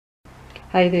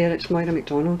Hi there, it's Moira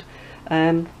McDonald.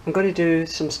 I'm going to do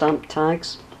some stamp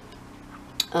tags,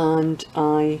 and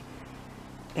I'll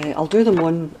do them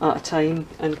one at a time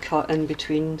and cut in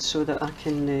between so that I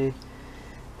can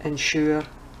ensure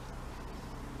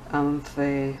I've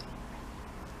got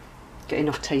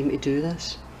enough time to do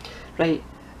this. Right,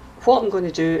 what I'm going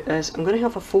to do is I'm going to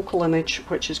have a focal image,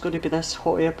 which is going to be this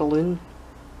hot air balloon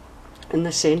in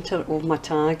the centre of my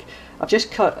tag. I've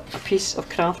just cut a piece of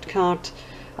craft card.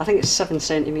 I think it's 7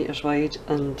 centimetres wide,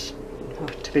 and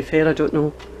to be fair, I don't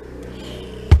know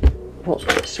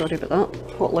what, sorry about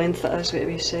that, what length it is. Wait a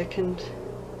wee second.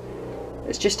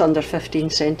 It's just under 15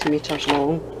 centimetres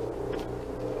long.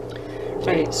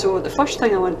 Right, so the first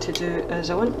thing I want to do is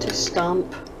I want to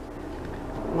stamp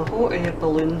my hot air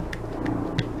balloon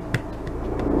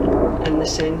in the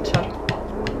centre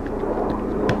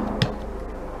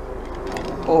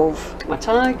of my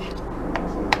tag.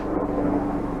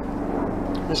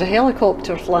 There's a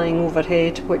helicopter flying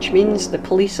overhead, which means the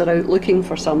police are out looking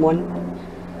for someone.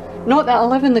 Not that I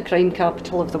live in the crime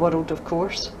capital of the world, of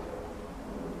course.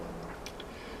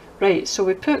 Right, so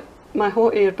we put my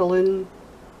hot air balloon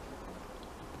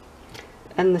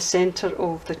in the centre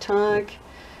of the tag.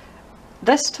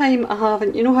 This time I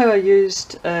haven't, you know how I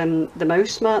used the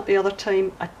mouse mat the other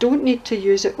time? I don't need to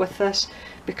use it with this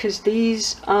because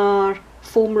these are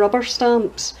foam rubber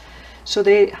stamps. So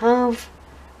they have,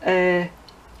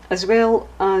 as well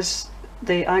as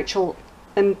the actual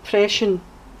impression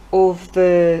of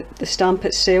the stamp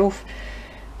itself,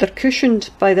 they're cushioned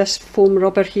by this foam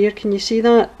rubber here. Can you see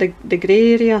that? The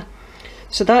grey area.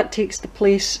 So that takes the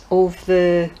place of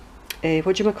the,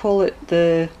 what do you call it?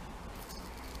 The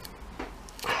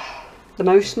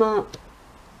mouse mat.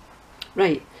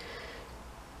 Right.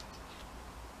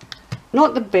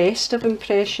 Not the best of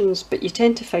impressions, but you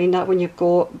tend to find that when you've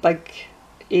got big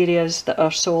areas that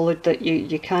are solid that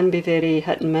you can be very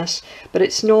hit and miss, but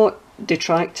it's not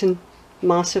detracting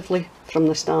massively from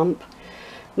the stamp.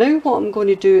 Now what I'm going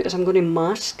to do is I'm going to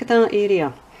mask that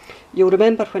area. You'll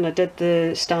remember when I did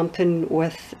the stamping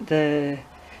with the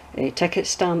ticket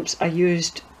stamps, I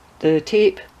used the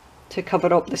tape to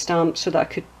cover up the stamp so that I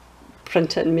could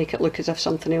print it and make it look as if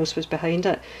something else was behind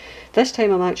it. This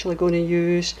time I'm actually going to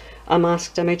use a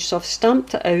masked image, so I've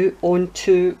stamped it out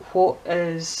onto what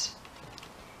is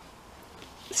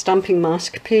stamping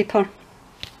mask paper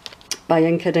by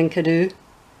Inkadoo.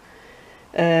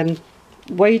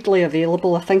 Widely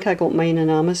available. I think I got mine on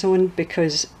Amazon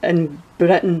because in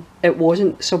Britain it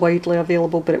wasn't so widely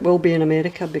available, but it will be in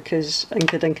America because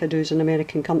Inkadoo is an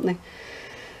American company.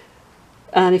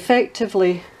 And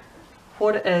effectively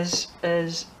what it is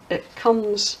it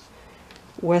comes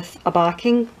with a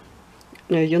backing.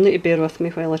 Now you'll need to bear with me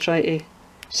while I try to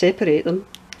separate them.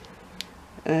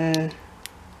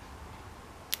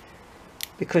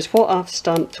 Because what I've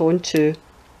stamped onto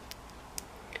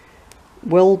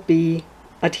will be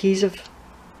adhesive,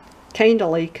 kind of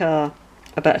like a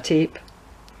bit of tape.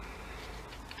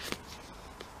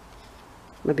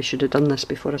 Maybe should have done this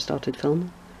before I started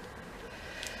filming.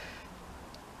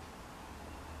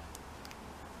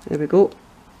 There we go.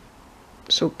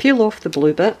 So peel off the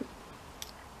blue bit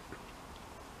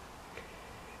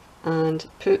and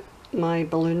put my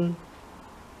balloon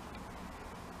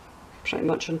pretty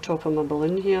much on top of my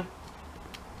balloon here.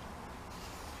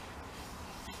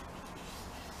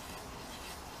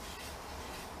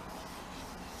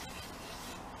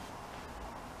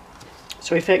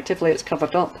 So effectively it's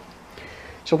covered up.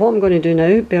 So what I'm going to do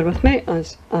now, bear with me,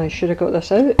 as I should have got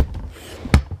this out.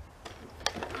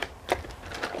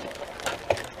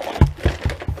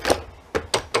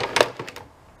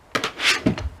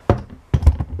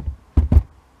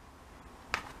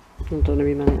 Hold on a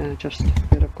wee minute, I just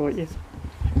where I've got you.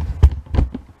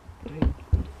 Right.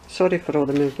 Sorry for all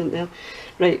the movement there.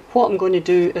 Right, what I'm going to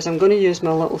do is I'm going to use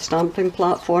my little stamping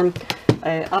platform.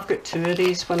 I've got two of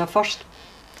these. When I first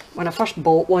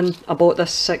bought one, I bought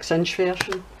this 6-inch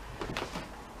version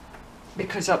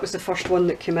because that was the first one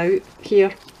that came out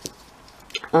here,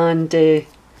 and I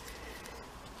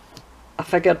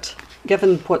figured,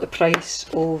 given what the price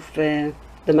of the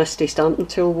Misty stamping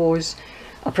tool was,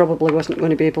 I probably wasn't going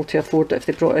to be able to afford it if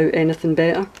they brought out anything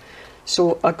better.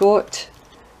 So I got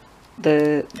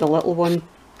the little one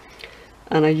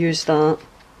and I used that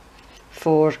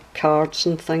for cards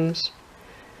and things.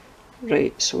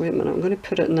 Right, so wait a minute, I'm going to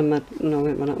put it in the mid, no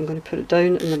wait a minute, I'm going to put it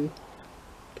down in the,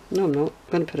 no I'm not,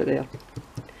 I'm going to put it there.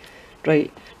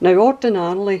 Right, now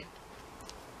ordinarily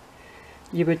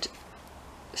you would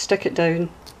stick it down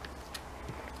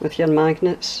with your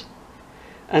magnets,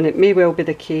 and it may well be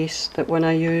the case that when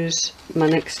I use my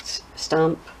next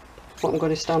stamp what I'm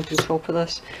going to stamp on top of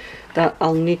this, that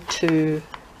I'll need to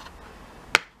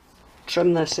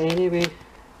trim this anyway,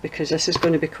 because this is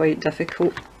going to be quite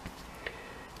difficult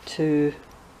to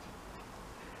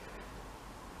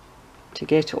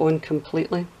get it on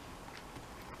completely.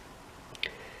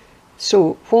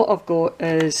 So what I've got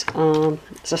is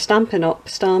it's a Stampin' Up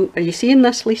stamp. Are you seeing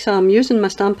this, Lisa? I'm using my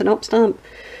Stampin' Up stamp.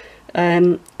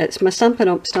 It's my Stampin'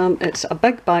 Up stamp. It's a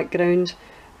big background,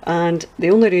 and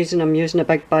the only reason I'm using a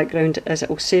big background is it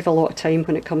will save a lot of time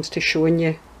when it comes to showing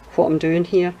you what I'm doing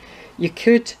here. You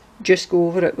could just go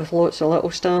over it with lots of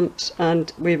little stamps,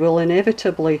 and we will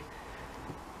inevitably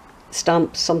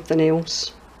stamp something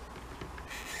else,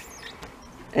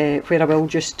 where I will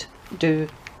just do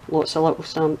lots of little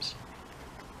stamps.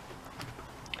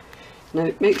 Now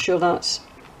make sure that's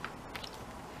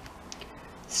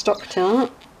stuck to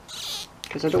that,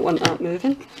 because I don't want that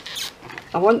moving.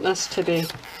 I want this to be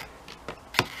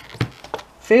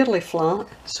fairly flat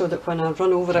so that when I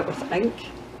run over it with ink,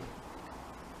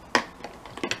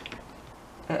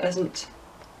 it isn't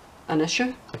an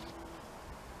issue.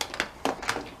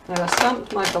 Now I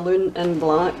stamped my balloon in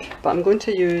black, but I'm going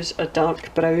to use a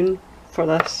dark brown for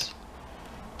this,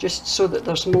 just so that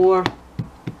there's more,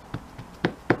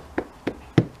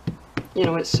 you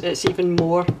know, it's even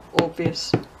more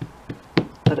obvious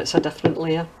that it's a different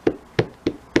layer.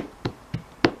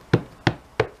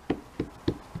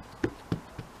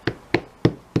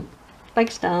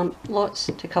 Big stamp, lots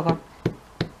to cover.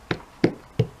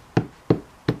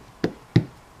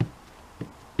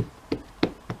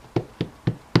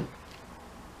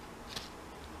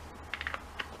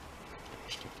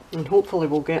 And hopefully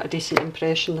we'll get a decent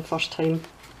impression the first time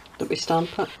that we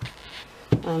stamp it.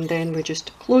 And then we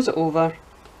just close it over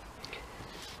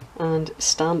and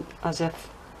stamp as if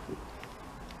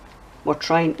we're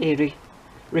trying to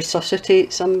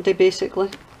resuscitate somebody, basically.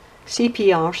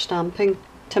 CPR stamping,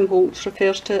 Tim Holtz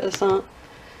refers to it as that.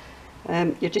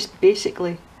 You're just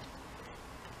basically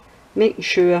making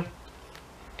sure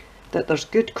that there's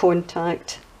good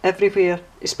contact everywhere,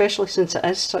 especially since it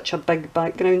is such a big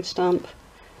background stamp,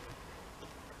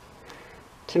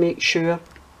 to make sure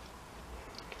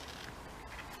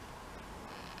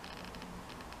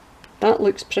that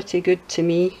looks pretty good to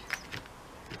me,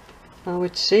 I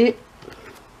would say.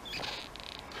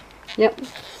 Yep.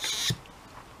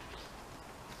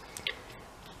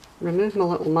 Remove my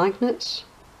little magnets,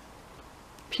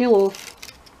 peel off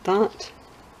that,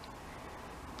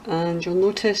 and you'll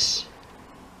notice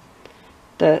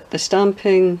that the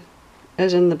stamping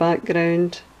is in the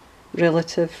background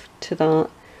relative to that.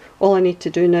 All I need to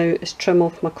do now is trim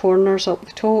off my corners up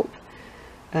the top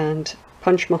and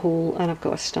punch my hole, and I've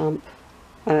got a stamp,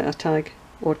 a tag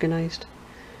organised,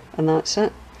 and that's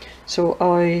it. So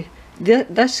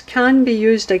this can be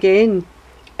used again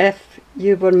if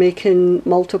you were making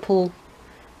multiple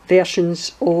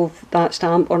versions of that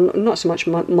stamp, or not so much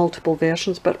multiple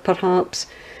versions, but perhaps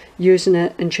using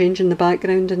it and changing the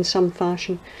background in some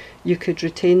fashion. You could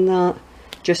retain that,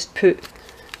 just put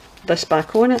this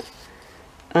back on it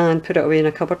and put it away in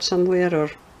a cupboard somewhere, or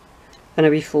in a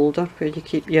wee folder where you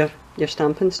keep your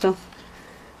stamping stuff,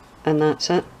 and that's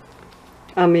it.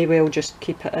 I may well just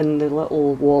keep it in the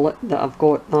little wallet that I've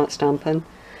got that stamp in,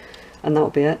 and that'll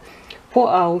be it.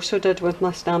 What I also did with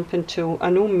my stamping tool, I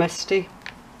know Misty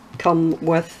come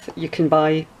with, you can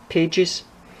buy pages.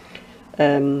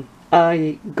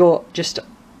 I got just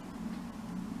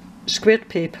squared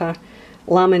paper,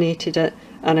 laminated it,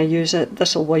 and I use it.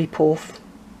 This will wipe off,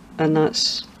 and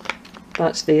that's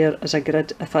there as a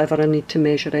grid if ever I need to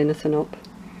measure anything up.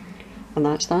 And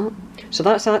that's that. So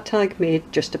that's that tag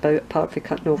made, just about, apart from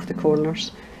cutting off the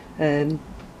corners.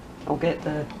 I'll get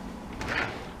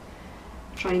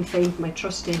try and find my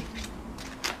trusty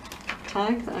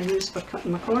tag that I use for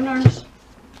cutting my corners.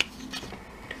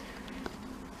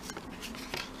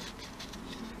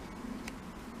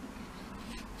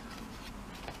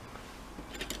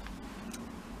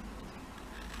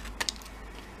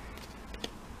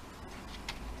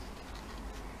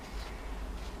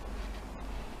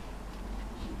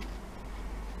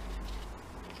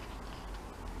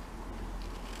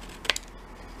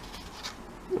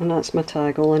 And that's my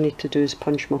tag. All I need to do is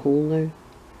punch my hole now,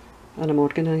 and I'm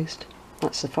organised.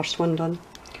 That's the first one done.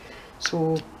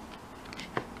 So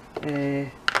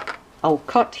I'll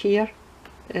cut here,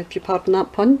 if you pardon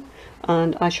that pun,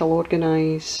 and I shall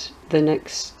organise the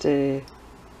next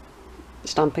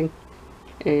stamping,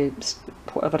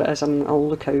 whatever it is. I'll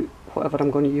look out whatever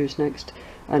I'm going to use next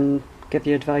and give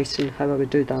you advice on how I would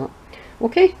do that.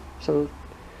 Okay, so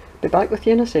be back with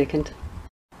you in a second.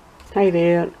 Hi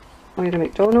there, Moira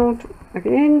McDonald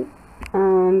again,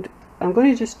 and I'm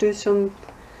going to just do some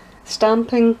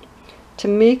stamping to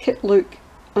make it look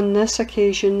on this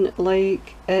occasion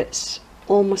like it's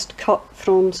almost cut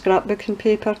from scrapbooking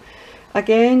paper.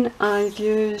 Again, I've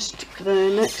used the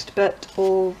next bit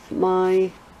of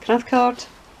my craft card.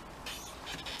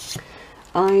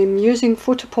 I'm using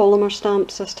photopolymer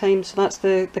stamps this time, so that's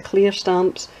the clear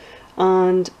stamps,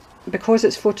 and because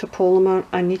it's photopolymer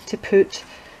I need to put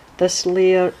this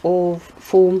layer of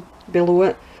foam below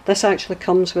it. This actually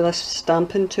comes with a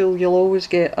stamping tool. You'll always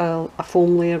get a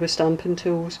foam layer with stamping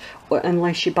tools,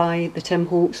 unless you buy the Tim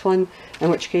Holtz one, in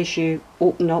which case you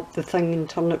open up the thing and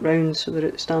turn it round so that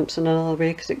it stamps in another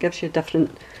way, because it gives you a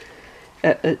different,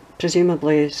 it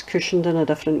presumably is cushioned in a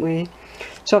different way.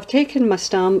 So I've taken my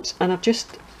stamps and I've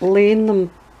just laid them,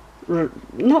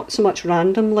 not so much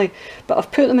randomly, but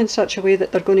I've put them in such a way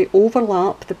that they're going to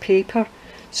overlap the paper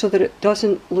so that it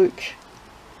doesn't look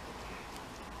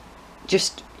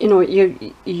just, you know,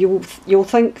 you'll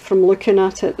think from looking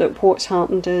at it that what's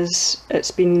happened is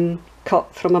it's been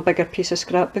cut from a bigger piece of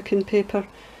scrapbooking paper,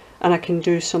 and I can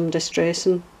do some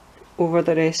distressing over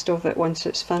the rest of it once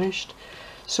it's finished.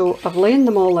 So I've laid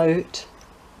them all out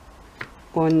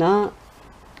on that,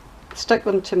 stick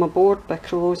them to my board by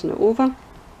closing it over.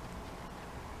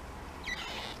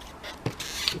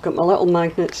 I've got my little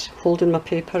magnets holding my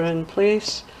paper in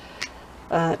place.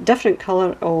 Different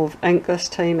colour of ink this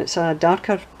time, it's a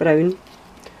darker brown.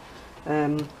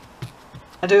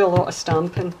 I do a lot of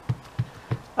stamping,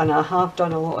 and I have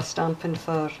done a lot of stamping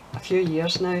for a few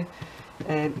years now,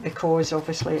 because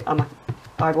obviously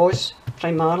I was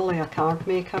primarily a card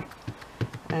maker,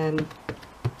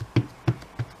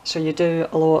 so you do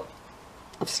a lot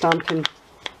of stamping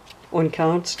on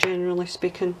cards, generally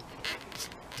speaking.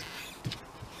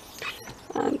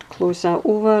 And close that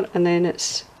over, and then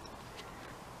it's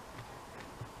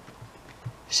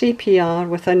CPR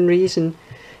within reason.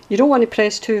 You don't want to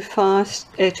press too fast,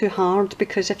 too hard,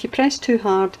 because if you press too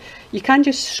hard you can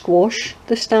just squash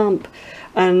the stamp,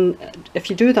 and if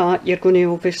you do that you're going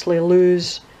to obviously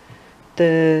lose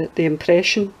the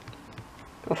impression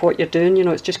of what you're doing. You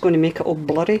know, it's just going to make it all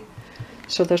blurry.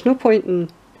 So there's no point in,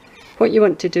 what you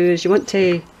want to do is you want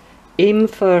to aim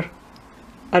for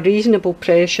a reasonable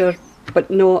pressure, but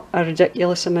not a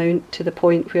ridiculous amount to the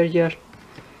point where you're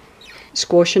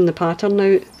squashing the pattern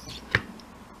out.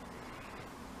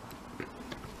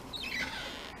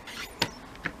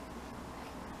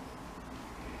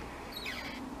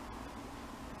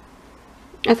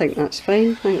 I think that's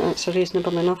fine. I think that's a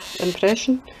reasonable enough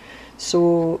impression.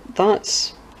 So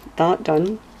that's that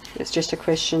done. It's just a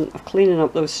question of cleaning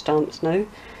up those stamps now,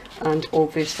 and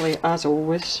obviously, as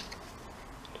always,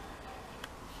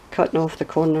 cutting off the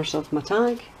corners of my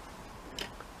tag,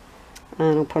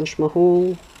 and I'll punch my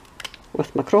hole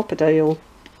with my crocodile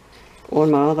or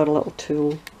my other little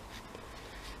tool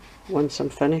once I'm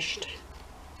finished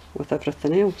with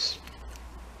everything else.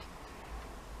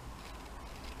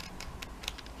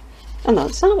 And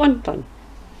that's that one done.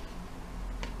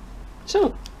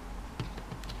 So,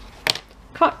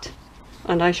 cut,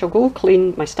 and I shall go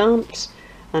clean my stamps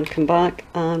and come back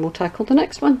and we'll tackle the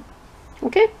next one.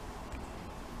 Okay?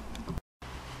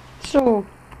 So,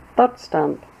 third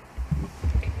stamp.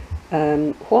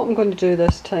 What I'm going to do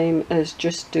this time is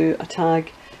just do a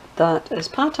tag that is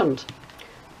patterned,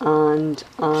 and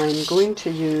I'm going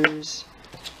to use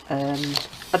a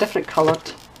different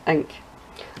coloured ink.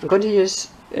 I'm going to use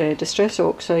Distress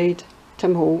Oxide,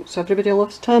 Tim Holtz, Everybody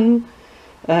Loves Tim,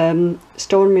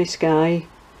 Stormy Sky.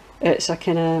 It's a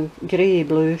kind of grey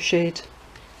blue shade.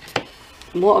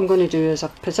 And what I'm going to do is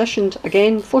I've positioned,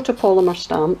 again, photopolymer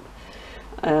stamp,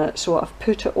 so I've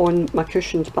put it on my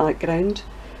cushioned background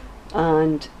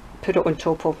and put it on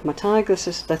top of my tag. This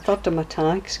is the third of my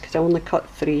tags because I only cut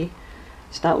 3,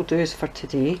 so that'll do us for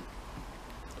today.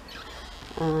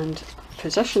 And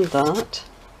position that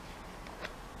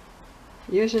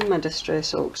using my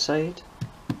Distress Oxide.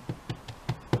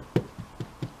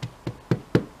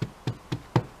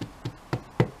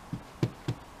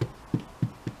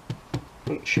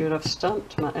 Make sure I've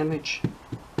stamped my image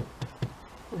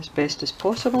as best as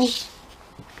possible,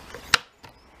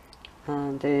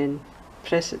 and then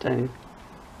press it down.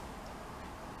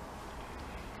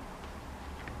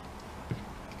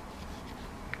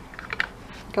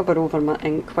 Cover over my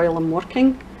ink while I'm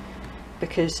working,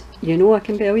 because you know I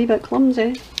can be a wee bit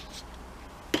clumsy.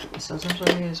 The scissors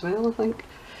away as well, I think.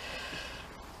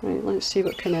 Right, let's see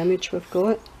what kind of image we've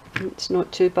got. It's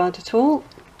not too bad at all.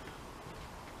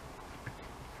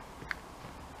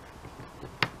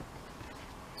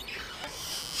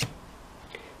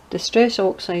 Distress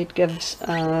Oxide gives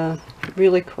a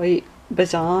really quite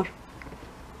bizarre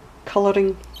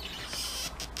colouring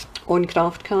on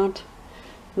craft card.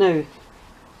 Now,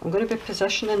 I'm going to be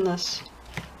positioning this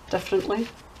differently,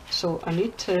 so I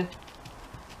need to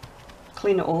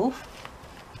clean it off.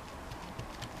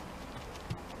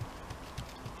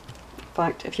 In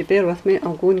fact, if you bear with me,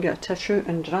 I'll go and get a tissue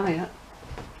and dry it.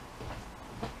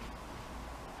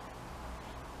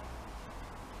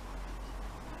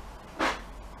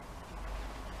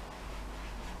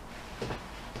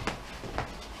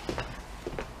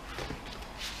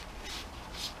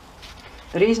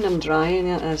 The reason I'm drying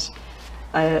it is,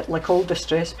 like all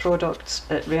distress products,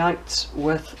 it reacts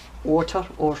with water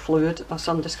or fluid of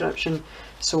some description.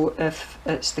 So if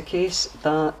it's the case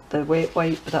that the wet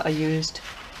wipe that I used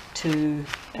to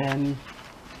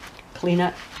clean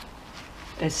it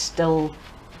still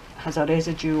has a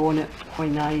residue on it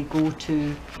when I go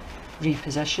to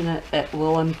reposition it, it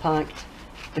will impact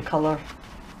the colour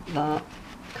that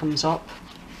comes up.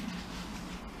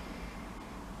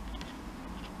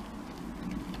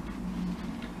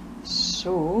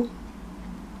 So,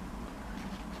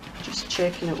 just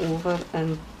checking it over,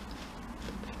 and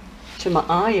to my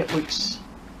eye it looks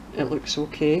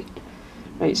okay.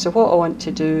 Right, so what I want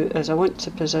to do is I want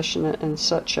to position it in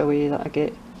such a way that I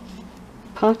get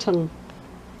pattern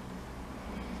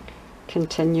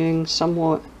continuing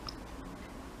somewhat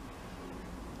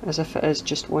as if it is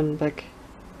just one big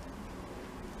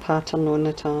pattern on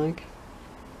the tag.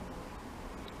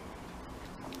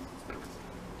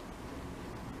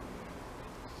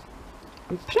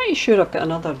 I'm pretty sure I've got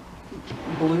another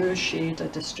blue shade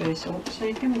of Distress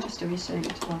Oxide. Give me just a wee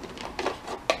second to that.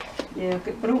 Yeah, I've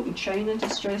got Broken China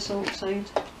Distress Oxide.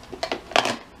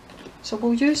 So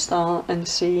we'll use that and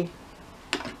see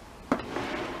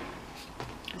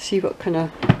what kind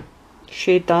of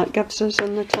shade that gives us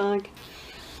on the tag.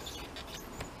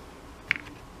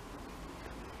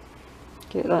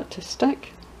 Get that to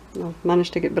stick. I've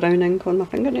managed to get brown ink on my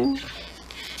fingernail.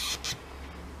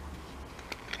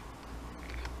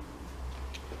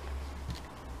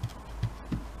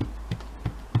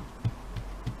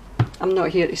 I'm not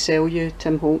here to sell you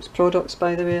Tim Holtz products,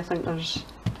 by the way. I think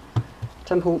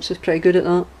Tim Holtz is pretty good at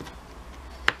that.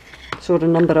 So are a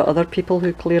number of other people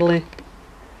who clearly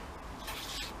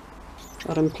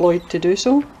are employed to do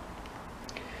so.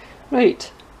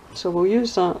 Right, so we'll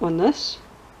use that on this.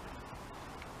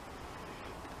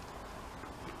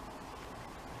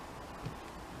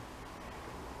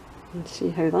 And see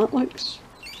how that looks.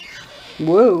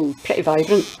 Whoa, pretty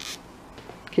vibrant.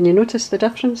 Can you notice the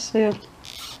difference there?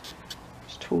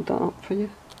 Hold that up for you.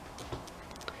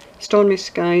 Stormy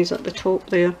Skies at the top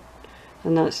there,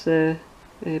 and that's the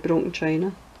Broken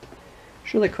China.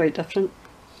 It's really quite different.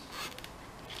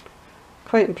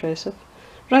 Quite impressive.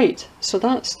 Right, so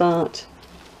that's that.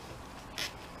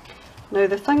 Now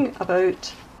the thing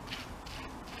about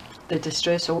the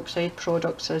Distress Oxide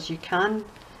products is you can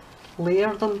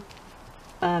layer them,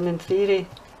 and in theory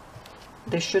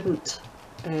they shouldn't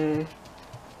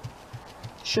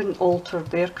alter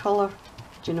their colour.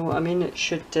 Do you know what I mean? It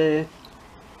should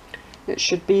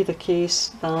be the case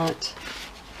that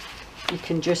you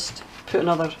can just put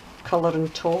another colour on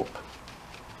top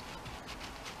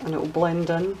and it will blend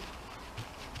in.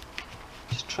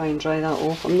 Just try and dry that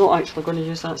off. I'm not actually going to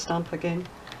use that stamp again.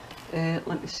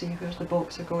 Let me see, where's the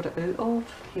box I got it out of?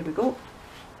 Here we go.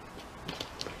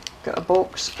 Got a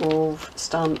box of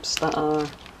stamps that are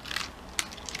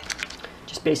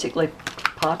just basically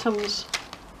patterns.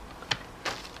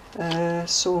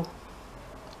 So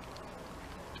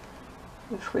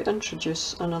if we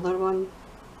introduce another one,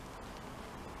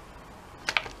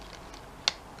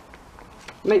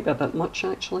 might be a bit much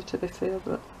actually, to be fair,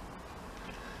 but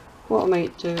what I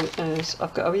might do is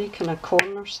I've got a wee kind of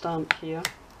corner stamp here.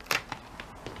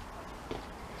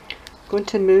 I'm going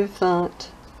to move that.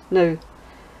 Now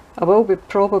I will be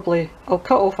I'll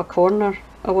cut off a corner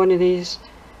of one of these.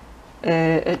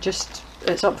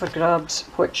 It's up for grabs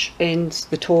which ends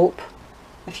the top,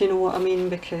 if you know what I mean,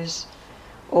 because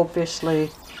obviously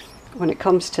when it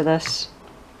comes to this,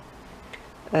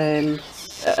 it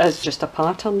is just a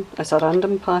pattern. It's a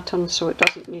random pattern, so it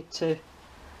doesn't need to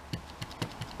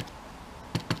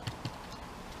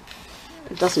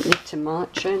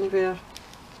match anywhere.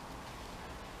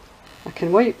 I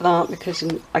can wipe that because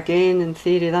again, in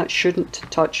theory, that shouldn't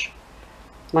touch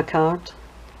my card.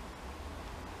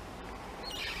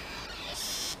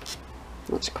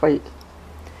 That's quite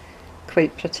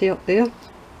pretty up there.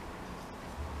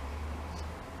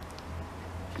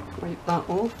 Wipe that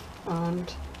off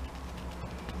and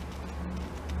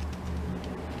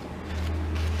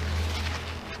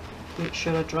make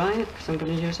sure I dry it because I'm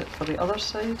going to use it for the other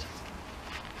side.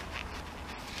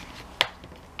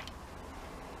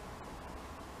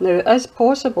 Now it is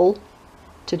possible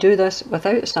to do this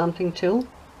without a stamping tool.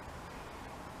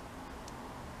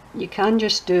 You can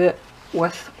just do it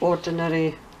with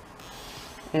ordinary,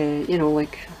 you know,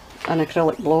 like an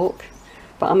acrylic block,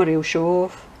 but I'm a real show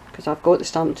off because I've got the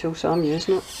stamping tool, so I'm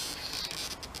using it.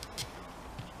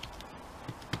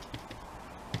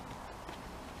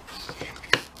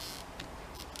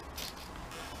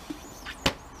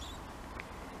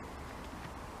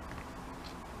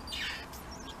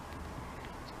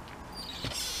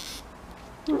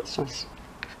 That's nice.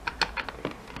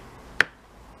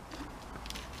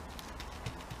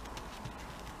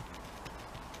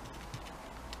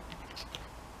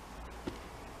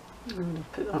 And I'll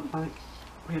put that back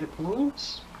where it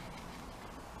belongs.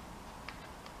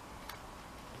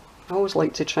 I always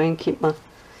like to try and keep my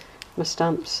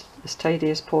stamps as tidy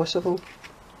as possible.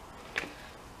 I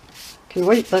can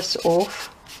wipe this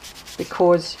off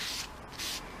because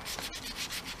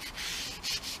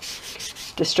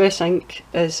Distress ink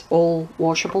is all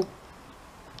washable.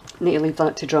 Need to leave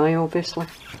that to dry obviously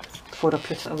before I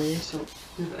put it away, so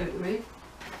move it out of the way.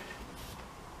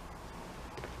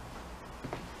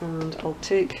 And I'll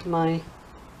take my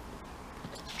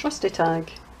trusty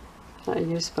tag that I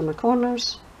use for my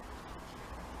corners,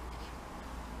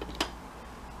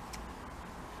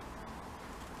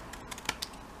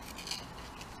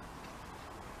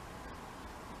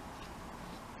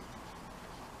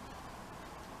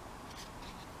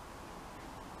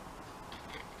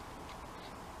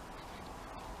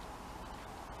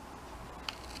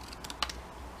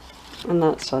 and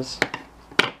that's us.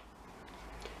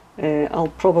 I'll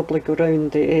probably go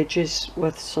round the edges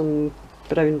with some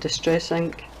brown distress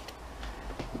ink.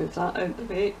 Move that out the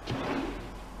way.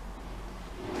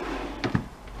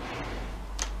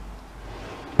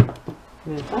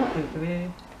 Move that out the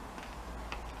way.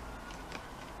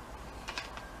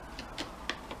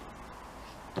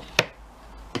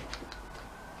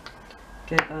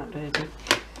 Get that ready.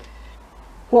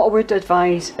 What I would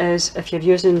advise is, if you're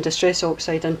using Distress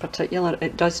Oxide in particular,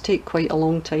 it does take quite a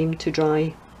long time to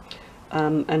dry.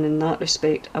 And in that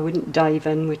respect, I wouldn't dive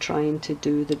in with trying to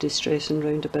do the distressing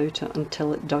round about it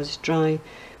until it does dry,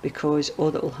 because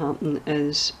all that will happen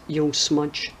is you'll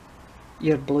smudge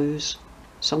your blues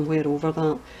somewhere over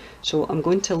that. So I'm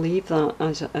going to leave that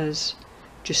as it is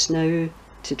just now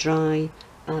to dry,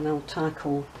 and I'll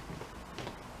tackle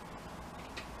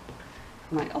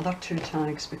my other two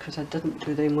tags because I didn't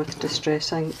do them with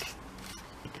distress ink.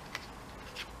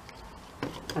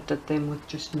 I did them with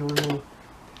just normal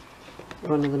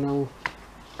run-of-the-mill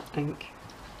ink.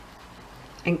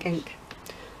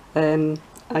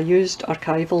 I used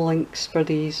archival inks for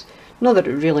these. Not that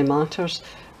it really matters,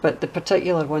 but the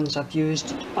particular ones I've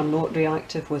used are not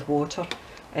reactive with water.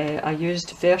 I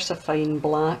used VersaFine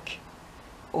Black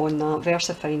on that.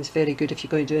 VersaFine's very good if you're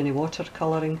going to do any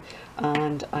watercolouring,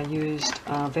 and I used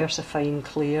VersaFine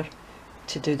Clear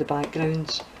to do the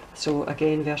backgrounds. So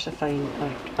again, VersaFine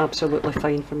are absolutely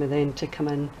fine for me then to come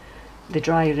in. They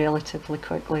dry relatively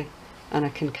quickly and I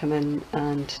can come in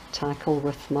and tackle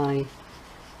with my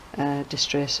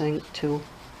distress ink tool.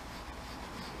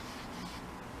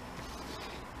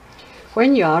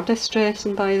 When you are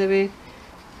distressing, by the way,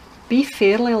 be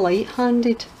fairly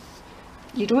light-handed.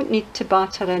 You don't need to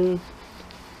batter in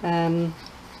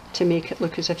to make it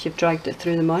look as if you've dragged it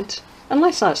through the mud,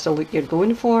 unless that's the look you're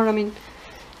going for. I mean,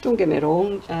 don't get me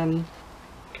wrong,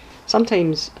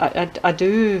 sometimes I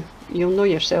do, you'll know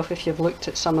yourself if you've looked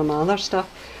at some of my other stuff,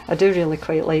 I do really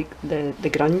quite like the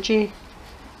grungy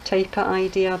type of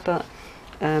idea, but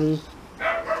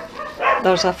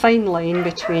there's a fine line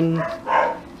between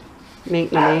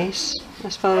making a mess,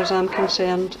 as far as I'm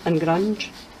concerned, and grunge.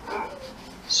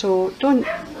 So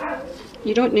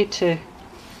you don't need to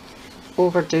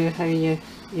overdo how you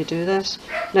do this.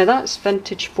 Now that's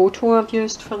vintage photo I've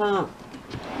used for that.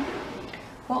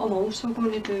 What I'm also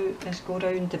going to do is go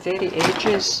around the very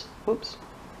edges. Oops.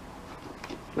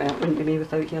 Well, it wouldn't be me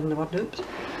without hearing the word oops.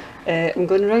 I'm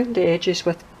going around the edges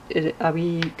with a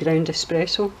wee ground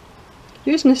espresso,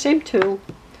 using the same tool,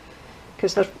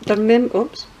 because they're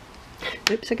oops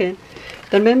again.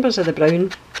 They're members of the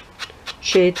brown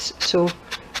shades, so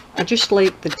I just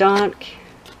like the dark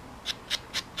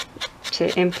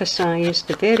to emphasise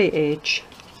the very edge.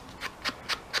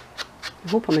 I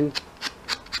hope I'm in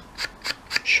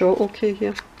shot okay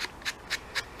here.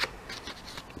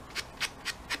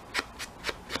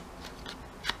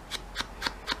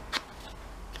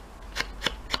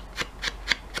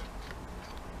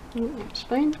 That's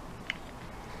fine.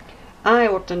 I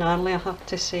ordinarily, I have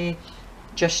to say,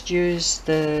 just use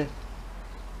the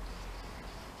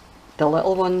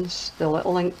little ones, the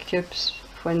little ink cubes,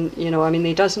 when, you know, I mean,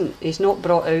 he's not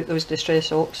brought out those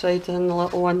distress oxides in the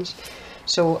little ones,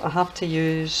 so I have to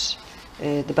use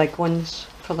the big ones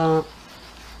for that,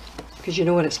 because you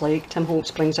know what it's like. Tim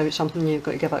Holtz brings out something, you've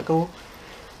got to give it a go.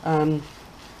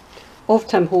 Of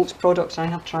Tim Holtz products I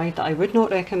have tried that I would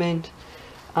not recommend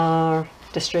are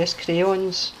distress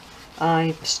crayons.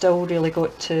 I've still really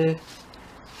got to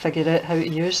figure out how to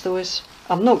use those.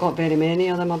 I've not got very many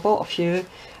of them. I bought a few,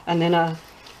 and then I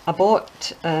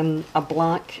bought a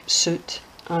black suit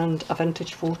and a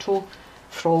vintage photo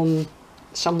from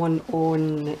someone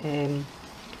on, I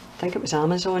think it was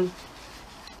Amazon,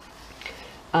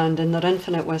 and in their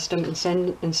infinite wisdom,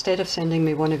 instead of sending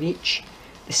me one of each,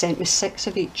 they sent me 6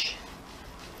 of each.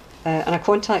 And I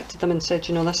contacted them and said,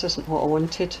 you know, this isn't what I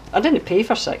wanted. I didn't pay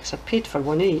for 6, I paid for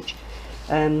 1 each.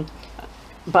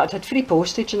 But I'd had free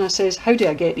postage, and I says, how do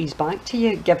I get these back to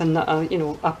you, given that I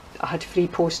had free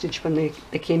postage when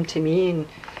they came to me, and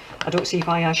I don't see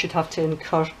why I should have to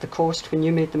incur the cost when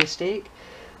you made the mistake.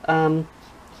 And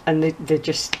they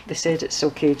said it's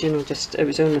okay, you know, just it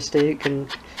was our mistake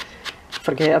and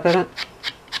forget about it.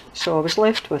 So I was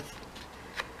left with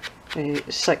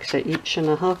 6 of each, and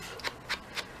I have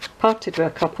parted with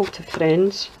a couple to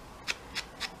friends.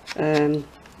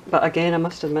 But again, I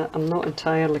must admit, I'm not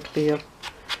entirely clear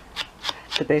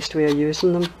the best way of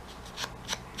using them.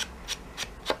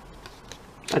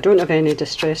 I don't have any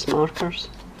distress markers.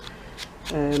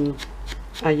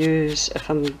 I use, if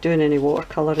I'm doing any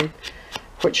watercolouring,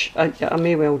 which I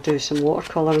may well do some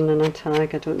watercolouring in a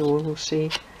tag, I don't know, we'll see.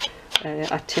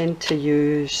 I tend to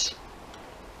use,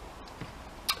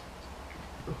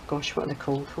 oh gosh, what are they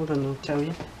called? Hold on, I'll tell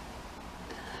you.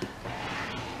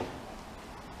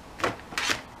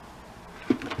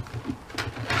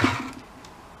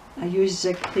 I use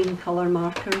Zig Clean colour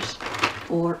markers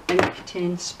or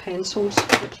Inktense pencils,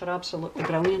 which are absolutely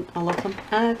brilliant. I love them.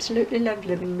 Absolutely love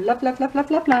them. Love, love, love, love,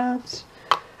 love, loves.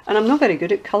 And I'm not very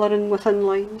good at colouring within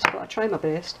lines, but I try my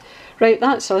best. Right,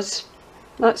 that's us.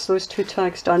 That's those 2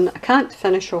 tags done. I can't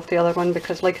finish off the other one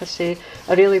because, like I say,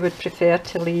 I really would prefer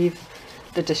to leave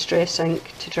the distress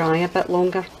ink to dry a bit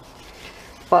longer.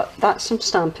 But that's some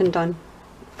stamping done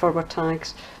for our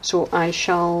tags. So I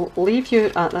shall leave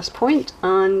you at this point,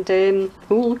 and oh,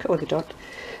 look at all the dirt.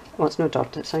 Well, it's not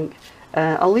dirt, it's ink.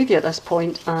 I'll leave you at this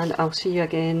point, and I'll see you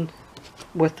again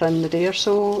within the day or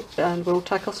so, and we'll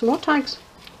tackle some more tags.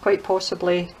 Quite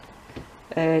possibly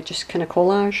just kind of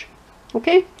collage.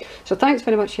 Okay, so thanks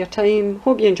very much for your time.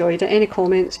 Hope you enjoyed it. Any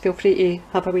comments, feel free to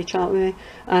have a wee chat with me,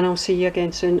 and I'll see you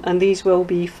again soon. And these will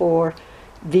be for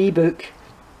the book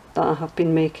that I have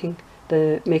been making,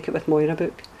 the Make It With Moira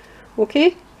book.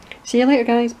 Okay, see you later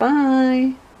guys,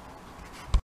 bye!